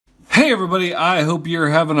Hey everybody, I hope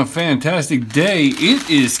you're having a fantastic day. It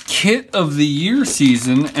is kit of the year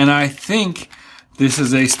season, and I think this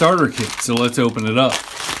is a starter kit, so let's open it up.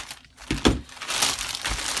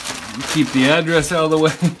 Keep the address out of the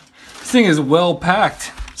way. This thing is well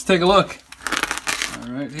packed. Let's take a look.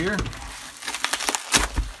 All right, here.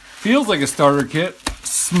 Feels like a starter kit.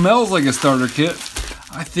 Smells like a starter kit.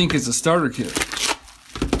 I think it's a starter kit.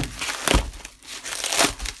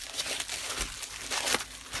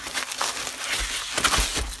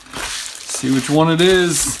 See which one it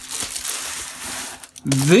is.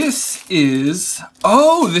 This is,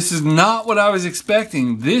 oh, this is not what I was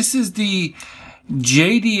expecting. This is the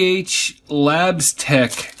JDH Labs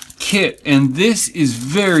Tech kit, and this is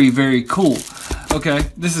very, very cool. Okay,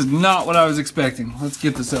 this is not what I was expecting. Let's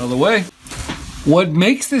get this out of the way. What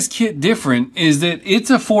makes this kit different is that it's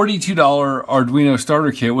a $42 Arduino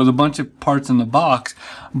starter kit with a bunch of parts in the box,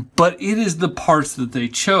 but it is the parts that they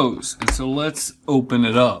chose. And so let's open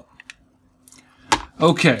it up.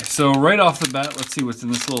 Okay, so right off the bat, let's see what's in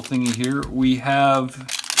this little thingy here. We have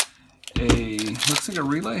a, looks like a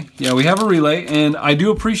relay. Yeah, we have a relay, and I do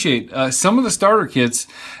appreciate some of the starter kits,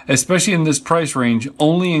 especially in this price range,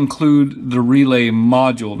 only include the relay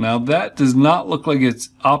module. Now that does not look like it's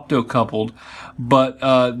opto-coupled, but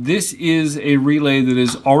this is a relay that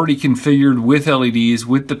is already configured with LEDs,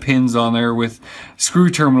 with the pins on there, with screw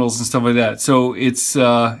terminals and stuff like that. So it's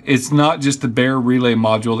not just the bare relay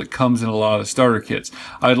module that comes in a lot of starter kits.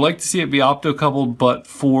 I'd like to see it be opto-coupled, but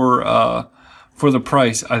for the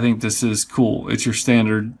price, I think this is cool. It's your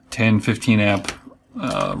standard 10, 15 amp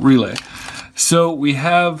relay. So we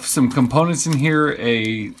have some components in here.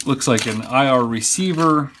 Looks like an IR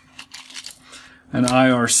receiver, an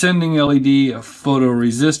IR sending LED, a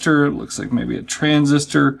photoresistor, looks like maybe a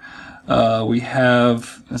transistor. We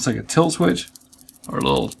have, that's like a tilt switch, or a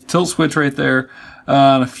little tilt switch right there,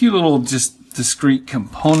 and a few little just discrete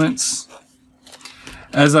components.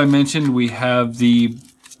 As I mentioned, we have the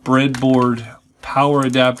breadboard power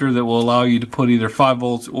adapter that will allow you to put either 5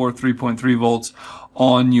 volts or 3.3 volts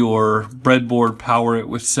on your breadboard, power it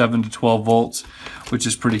with 7 to 12 volts, which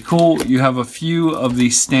is pretty cool. You have a few of the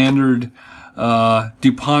standard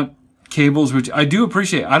DuPont cables, which I do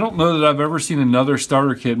appreciate. I don't know that I've ever seen another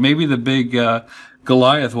starter kit, maybe the big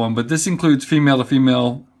Goliath one, but this includes female to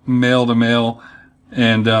female, male to male,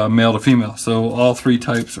 and male to female. So all three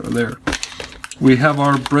types are there. We have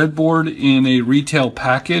our breadboard in a retail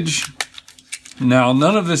package. Now,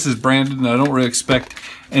 none of this is branded, and I don't really expect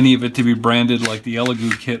any of it to be branded like the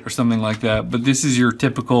Elegoo kit or something like that, but this is your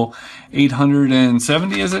typical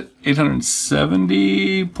 870, is it?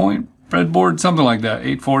 870 point breadboard, something like that,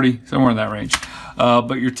 840, somewhere in that range.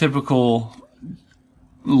 But your typical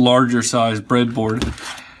larger size breadboard.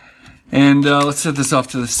 And let's set this off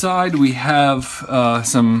to the side. We have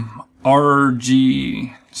some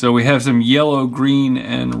RG, so we have some yellow, green,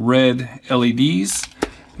 and red LEDs.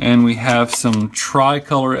 And we have some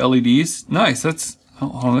tricolor LEDs. Nice, that's,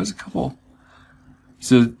 hold on, there's a couple.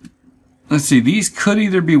 So, let's see, these could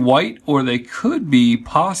either be white or they could be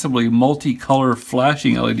possibly multicolor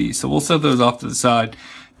flashing LEDs. So we'll set those off to the side,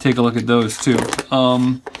 take a look at those too. All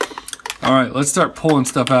right, let's start pulling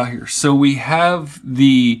stuff out here. So we have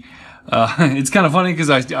the, it's kind of funny because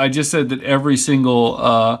I just said that every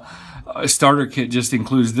single starter kit just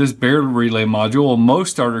includes this bare relay module. Well,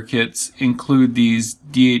 most starter kits include these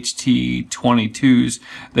DHT22s.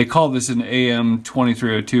 They call this an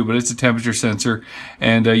AM2302, but it's a temperature sensor.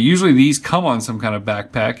 And usually these come on some kind of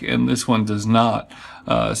backpack, and this one does not.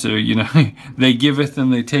 So, you know, they giveth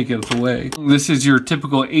and they taketh away. This is your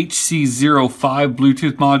typical HC05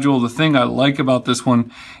 Bluetooth module. The thing I like about this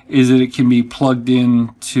one is that it can be plugged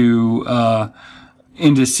into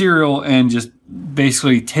serial and just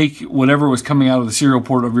basically take whatever was coming out of the serial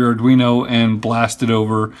port of your Arduino and blast it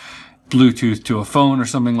over Bluetooth to a phone or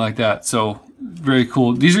something like that. So very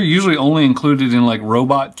cool. These are usually only included in like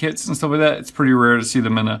robot kits and stuff like that. It's pretty rare to see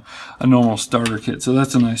them in a normal starter kit. So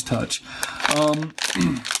that's a nice touch.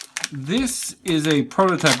 This is a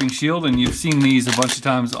prototyping shield, and you've seen these a bunch of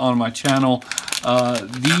times on my channel.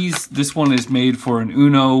 This one is made for an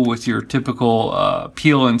Uno with your typical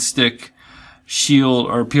peel and stick shield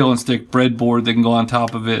or peel and stick breadboard that can go on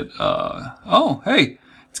top of it. Oh, hey,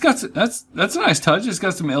 it's got that's a nice touch. It's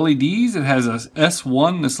got some LEDs. It has a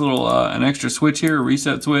S1, this little an extra switch here, a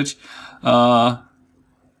reset switch. Yeah,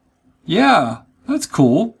 that's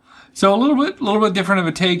cool. So a little bit different of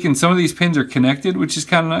a take, and some of these pins are connected, which is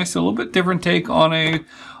kind of nice. So a little bit different take on a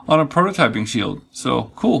prototyping shield.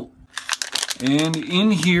 So cool. And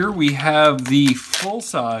in here we have the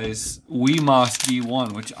full-size WeMOS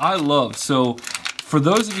D1, which I love. So for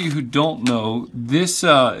those of you who don't know, this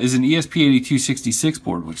is an ESP8266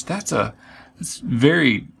 board, which that's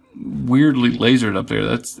very weirdly lasered up there.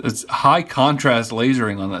 That's high contrast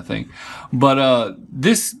lasering on that thing. But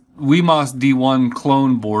this WeMOS D1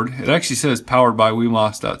 clone board, it actually says powered by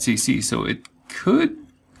wemos.cc, so it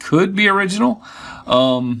could be original.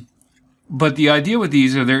 But the idea with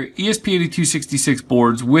these are they're ESP8266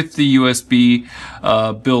 boards with the USB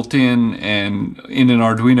built in and in an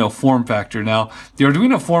Arduino form factor. Now, the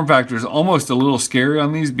Arduino form factor is almost a little scary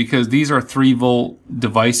on these because these are 3-volt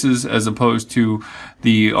devices as opposed to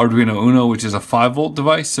the Arduino Uno, which is a 5-volt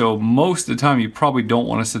device. So most of the time, you probably don't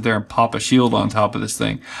want to sit there and pop a shield on top of this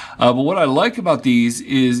thing. But what I like about these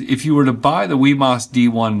is if you were to buy the WeMOS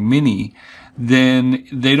D1 Mini, then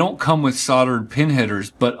they don't come with soldered pin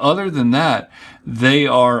headers. But other than that, they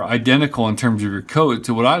are identical in terms of your code.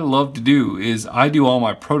 So what I love to do is I do all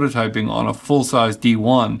my prototyping on a full-size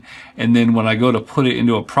D1. And then when I go to put it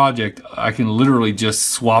into a project, I can literally just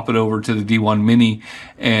swap it over to the D1 Mini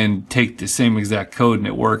and take the same exact code and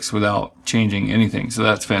it works without changing anything. So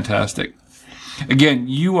that's fantastic. Again,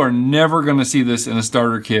 you are never going to see this in a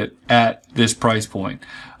starter kit at this price point,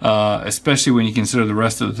 especially when you consider the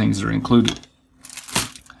rest of the things that are included.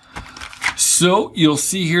 So you'll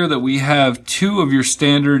see here that we have 2 of your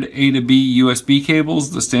standard A to B USB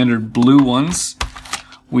cables, the standard blue ones.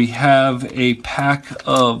 We have a pack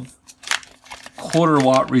of 1/4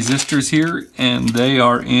 watt resistors here, and they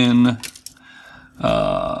are in,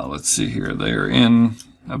 let's see here, they're in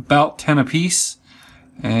about 10 a piece.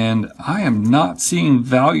 And I am not seeing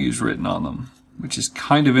values written on them, which is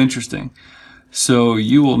kind of interesting. So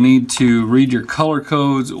you will need to read your color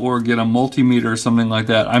codes or get a multimeter or something like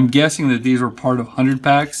that. I'm guessing that these were part of 100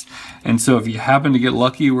 packs. And so if you happen to get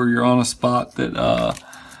lucky where you're on a spot that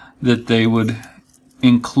that they would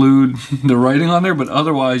include the writing on there, but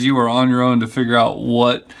otherwise you are on your own to figure out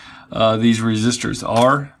what these resistors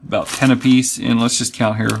are. About 10 a piece. And let's just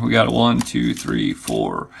count here. We got 1, 2, 3,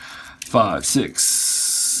 4, 5, 6,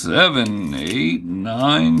 7, 8,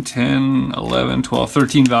 9, 10, 11, 12,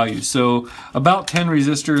 13 values. So about 10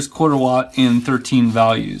 resistors, 1/4 watt, and 13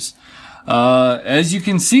 values. As you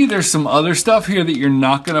can see, there's some other stuff here that you're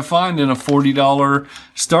not going to find in a $40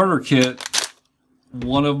 starter kit.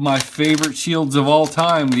 One of my favorite shields of all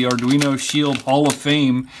time, the Arduino Shield Hall of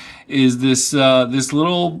Fame, is this this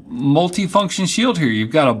little multi-function shield here. You've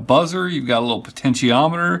got a buzzer, you've got a little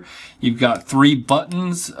potentiometer, you've got 3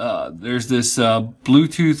 buttons. There's this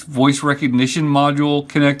Bluetooth voice recognition module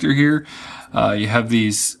connector here. You have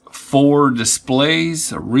these 4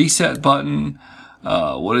 displays, a reset button.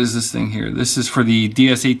 What is this thing here? This is for the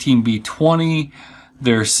DS18B20.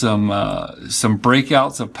 There's some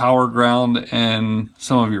breakouts of power ground and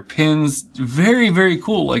some of your pins. Very, very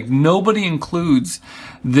cool. Like nobody includes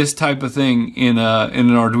this type of thing in an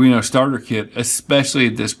Arduino starter kit, especially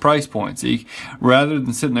at this price point. So rather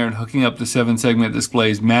than sitting there and hooking up the 7-segment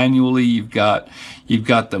displays manually, you've got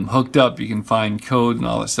them hooked up. You can find code and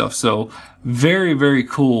all that stuff. So very, very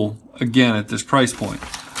cool. Again, at this price point.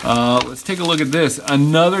 Let's take a look at this.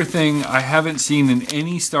 Another thing I haven't seen in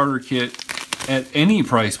any starter kit at any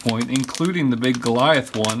price point, including the big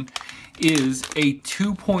Goliath one, is a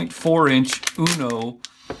 2.4-inch Uno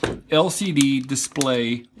LCD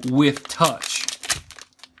display with touch.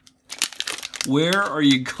 Where are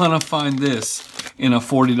you gonna find this in a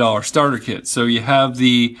 $40 starter kit? So you have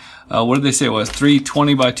the, what did they say it was,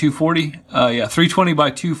 320 by 240? Yeah, 320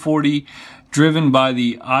 by 240, driven by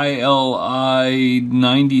the ILI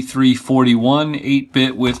 9341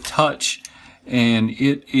 8-bit with touch. And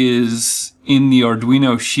it is in the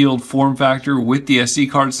Arduino Shield form factor with the SD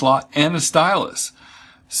card slot and a stylus.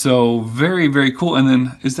 So very, very cool. And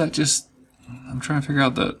then is that just, I'm trying to figure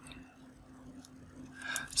out that.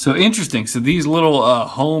 So interesting. So these little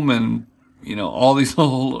home and, you know, all these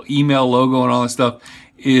little email logo and all that stuff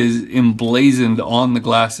is emblazoned on the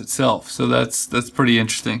glass itself. So that's pretty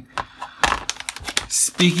interesting.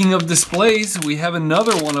 Speaking of displays, we have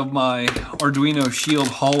another one of my Arduino Shield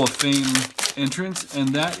Hall of Fame entrants, and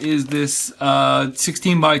that is this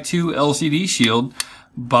 16 by 2 LCD shield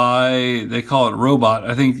by, they call it Robot.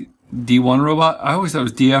 I think D1 Robot. I always thought it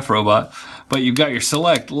was DF Robot. But you've got your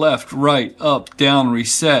select, left, right, up, down,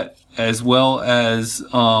 reset, as well as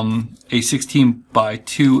a 16 by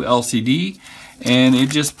 2 LCD, and it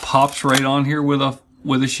just pops right on here with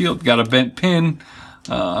a shield. Got a bent pin.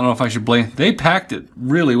 I don't know if I should blame. They packed it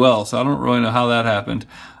really well, so I don't really know how that happened.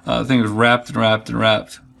 The thing was wrapped and wrapped and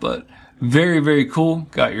wrapped, but very, very cool.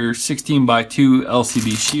 Got your 16 by 2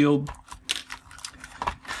 LCD shield.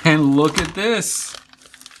 And look at this.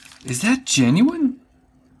 Is that genuine?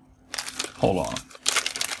 Hold on.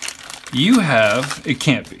 you have, it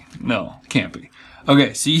can't be. No, it can't be.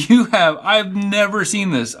 Okay, so you have, I've never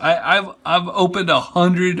seen this. I've opened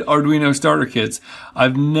 100 Arduino starter kits.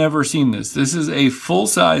 I've never seen this. This is a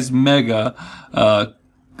full-size Mega,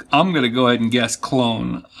 I'm going to go ahead and guess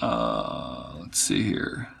clone. Let's see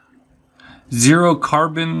here. Zero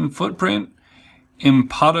carbon footprint,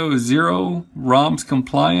 Impado Zero, ROMs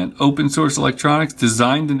compliant, open source electronics,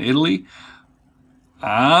 designed in Italy.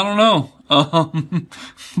 I don't know.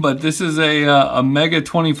 But this is a Mega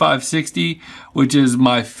 2560, which is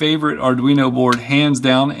my favorite Arduino board, hands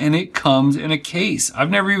down, and it comes in a case. I've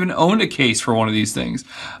never even owned a case for one of these things.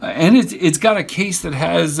 And it's got a case that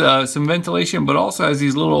has some ventilation, but also has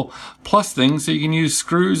these little plus things so you can use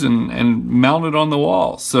screws and mount it on the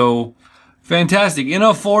wall. So, fantastic. In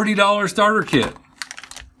a $40 starter kit.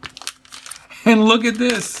 And look at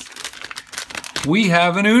this. We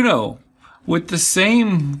have an Uno with the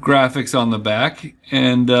same graphics on the back,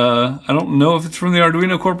 and I don't know if it's from the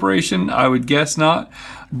Arduino Corporation. I would guess not,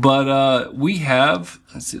 but we have,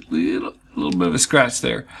 that's a little bit of a scratch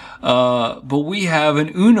there, but we have an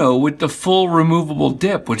Uno with the full removable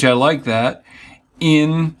dip, which I like that,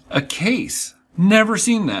 in a case. Never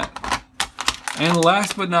seen that. And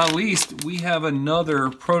last but not least, we have another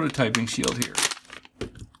prototyping shield here.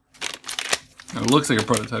 It looks like a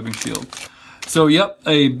prototyping shield. So, yep,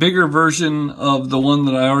 a bigger version of the one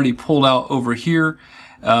that I already pulled out over here.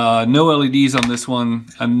 No LEDs on this one.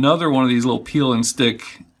 Another one of these little peel and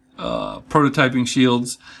stick prototyping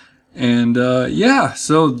shields. And yeah,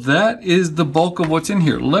 so that is the bulk of what's in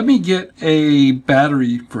here. Let me get a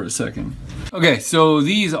battery for a second. Okay, so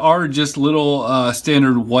these are just little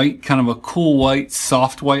standard white, kind of a cool white,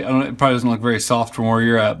 soft white. I don't know, it probably doesn't look very soft from where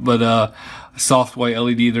you're at, but soft white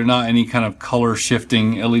LED. They're not any kind of color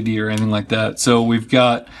shifting LED or anything like that. So we've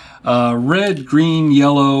got red, green,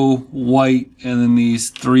 yellow, white, and then these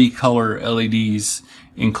 3 color LEDs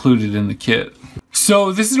included in the kit.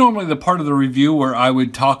 So this is normally the part of the review where I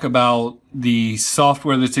would talk about the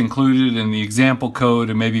software that's included and the example code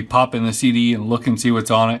and maybe pop in the CD and look and see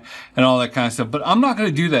what's on it and all that kind of stuff. But I'm not going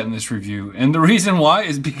to do that in this review. And the reason why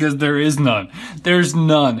is because there is none. There's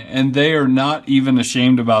none. And they are not even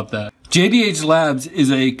ashamed about that. JDH Labs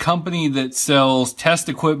is a company that sells test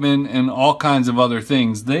equipment and all kinds of other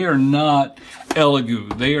things. They are not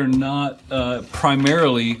Elegoo. They are not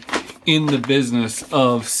primarily in the business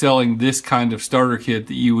of selling this kind of starter kit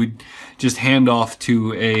that you would just hand off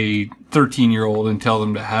to a 13-year-old and tell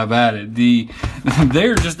them to have at it.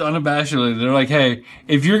 They're just unabashedly, they're like, hey,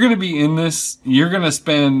 if you're going to be in this, you're going to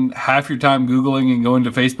spend half your time Googling and going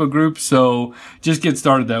to Facebook groups, so just get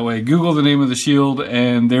started that way. Google the name of the shield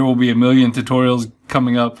and there will be a million tutorials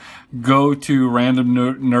coming up. Go to random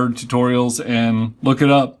nerd tutorials and look it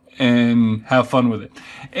up and have fun with it.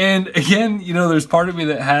 And again, you know, there's part of me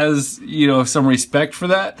that has, you know, some respect for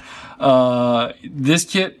that. This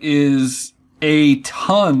kit is a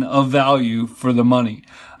ton of value for the money.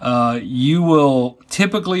 You will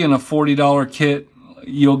typically in a $40 kit,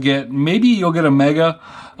 maybe you'll get a Mega.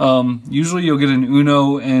 Usually you'll get an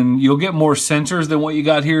Uno and you'll get more sensors than what you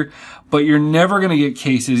got here, but you're never going to get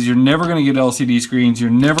cases. You're never going to get LCD screens. You're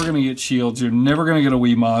never going to get shields. You're never going to get a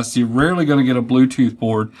WeMOS. You're rarely going to get a Bluetooth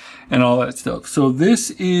board and all that stuff. So this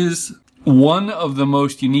is one of the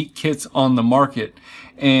most unique kits on the market.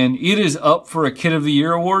 And it is up for a Kit of the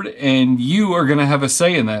Year award, and you are going to have a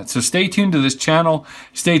say in that. So stay tuned to this channel.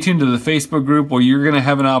 Stay tuned to the Facebook group where you're going to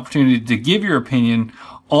have an opportunity to give your opinion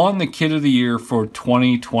on the Kit of the Year for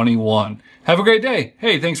 2021. Have a great day.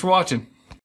 Hey, thanks for watching.